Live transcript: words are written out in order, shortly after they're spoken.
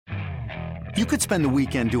You could spend the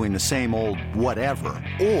weekend doing the same old whatever,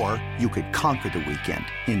 or you could conquer the weekend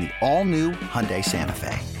in the all-new Hyundai Santa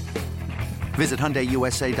Fe. Visit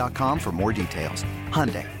HyundaiUSA.com for more details.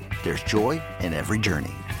 Hyundai, there's joy in every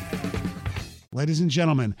journey. Ladies and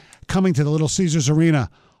gentlemen, coming to the Little Caesars Arena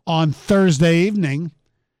on Thursday evening,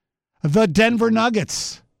 the Denver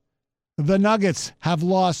Nuggets. The Nuggets have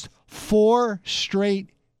lost 4 straight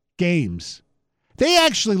games. They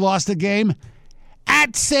actually lost a game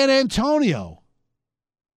at San Antonio.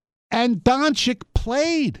 And Doncic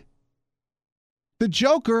played. The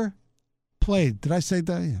Joker played. Did I say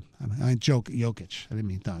that? Yeah. I joke Jokic. I didn't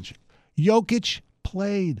mean Doncic. Jokic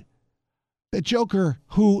played. The Joker,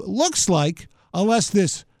 who looks like, unless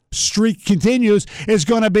this streak continues, is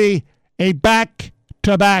going to be a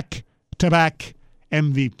back-to-back-to-back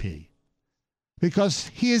MVP. Because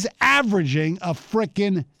he is averaging a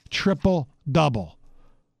frickin' triple-double.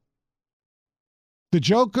 The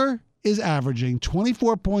Joker is averaging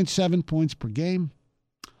 24.7 points per game,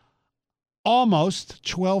 almost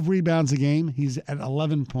 12 rebounds a game. He's at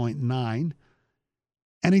 11.9,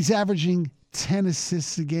 and he's averaging 10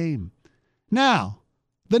 assists a game. Now,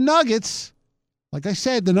 the Nuggets, like I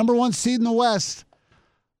said, the number 1 seed in the West,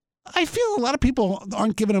 I feel a lot of people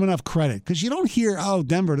aren't giving them enough credit because you don't hear, oh,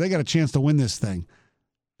 Denver, they got a chance to win this thing.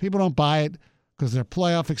 People don't buy it because their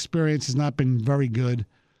playoff experience has not been very good.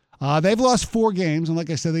 They've lost 4 games, and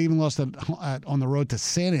like I said, they even lost on the road to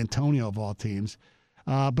San Antonio, of all teams.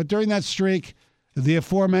 But during that streak, the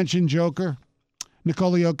aforementioned Joker,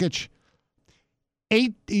 Nikola Jokic,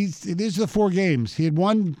 these are the 4 games. He had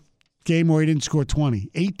 1 game where he didn't score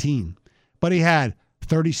 20, 18. But he had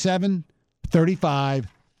 37, 35,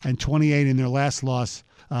 and 28 in their last loss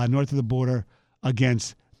north of the border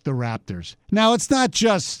against the Raptors. Now, it's not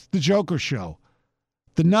just the Joker show.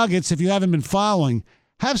 The Nuggets, if you haven't been following,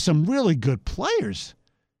 have some really good players.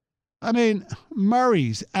 I mean,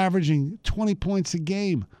 Murray's averaging 20 points a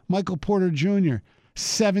game. Michael Porter Jr.,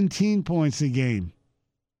 17 points a game.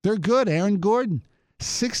 They're good. Aaron Gordon,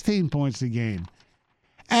 16 points a game.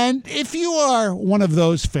 And if you are one of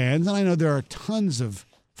those fans, and I know there are tons of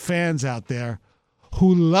fans out there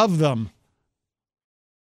who love them,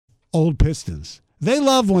 old Pistons. They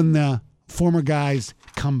love when the former guys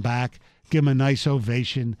come back, give them a nice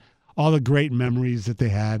ovation, all the great memories that they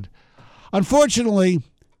had. Unfortunately,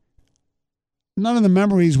 none of the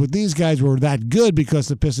memories with these guys were that good because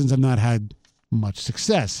the Pistons have not had much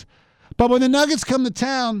success. But when the Nuggets come to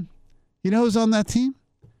town, you know who's on that team?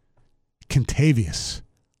 Kentavious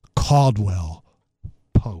Caldwell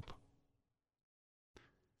Pope.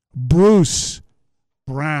 Bruce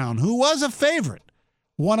Brown, who was a favorite,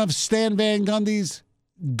 one of Stan Van Gundy's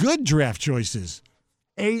good draft choices,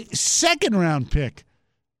 a second-round pick.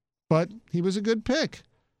 But he was a good pick.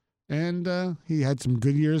 And he had some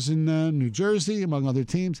good years in New Jersey, among other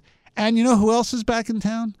teams. And you know who else is back in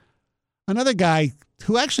town? Another guy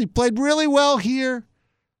who actually played really well here.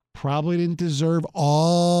 Probably didn't deserve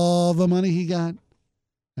all the money he got.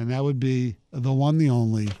 And that would be the one, the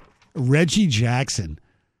only, Reggie Jackson.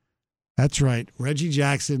 That's right. Reggie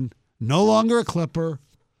Jackson, no longer a Clipper.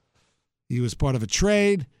 He was part of a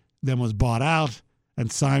trade, then was bought out and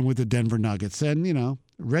signed with the Denver Nuggets. And, you know,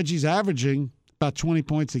 Reggie's averaging about 20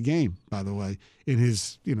 points a game, by the way, in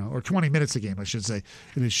his, or 20 minutes a game, I should say,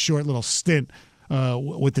 in his short little stint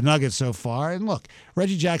with the Nuggets so far. And look,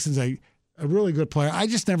 Reggie Jackson's a really good player. I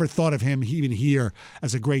just never thought of him even here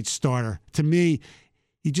as a great starter. To me,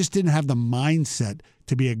 he just didn't have the mindset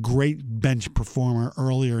to be a great bench performer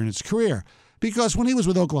earlier in his career. Because when he was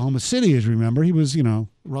with Oklahoma City, as you remember, he was,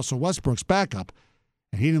 Russell Westbrook's backup.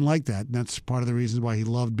 And he didn't like that. And that's part of the reason why he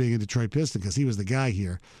loved being a Detroit Piston, because he was the guy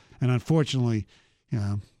here. And unfortunately,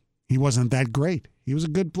 he wasn't that great. He was a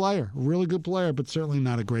good player, a really good player, but certainly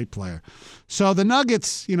not a great player. So the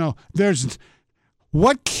Nuggets, there's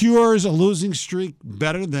what cures a losing streak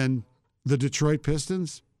better than the Detroit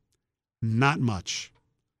Pistons? Not much.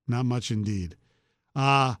 Not much indeed.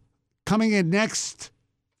 Coming in next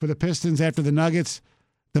for the Pistons after the Nuggets,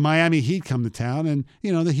 the Miami Heat come to town. And,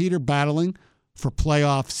 the Heat are battling for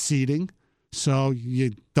playoff seeding. So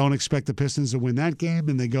you don't expect the Pistons to win that game.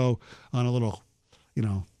 And they go on a little,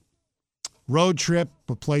 road trip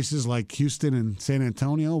for places like Houston and San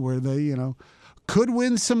Antonio where they, could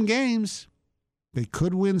win some games. They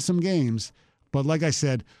could win some games. But like I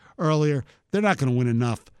said earlier, they're not going to win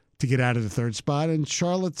enough to get out of the third spot. And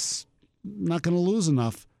Charlotte's not going to lose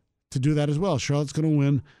enough to do that as well. Charlotte's going to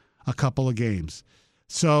win a couple of games.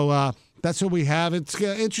 So that's what we have. It's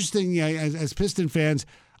interesting. As Piston fans,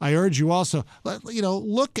 I urge you also,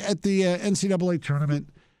 look at the NCAA tournament.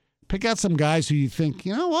 Pick out some guys who you think,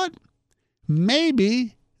 you know what?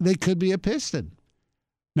 Maybe they could be a Piston.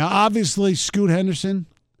 Now, obviously, Scoot Henderson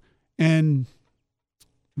and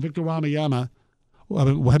Victor Wembanyama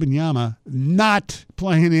not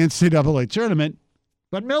playing in the NCAA tournament,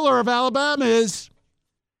 but Miller of Alabama is.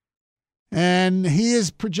 And he is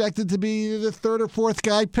projected to be the third or fourth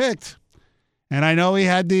guy picked. And I know he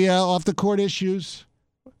had the off-the-court issues.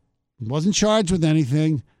 Wasn't charged with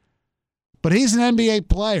anything. But he's an NBA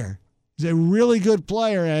player. He's a really good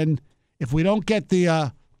player. And if we don't get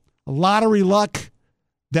the lottery luck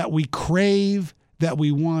that we crave, that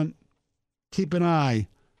we want, keep an eye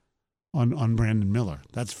on Brandon Miller.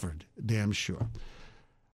 That's for damn sure.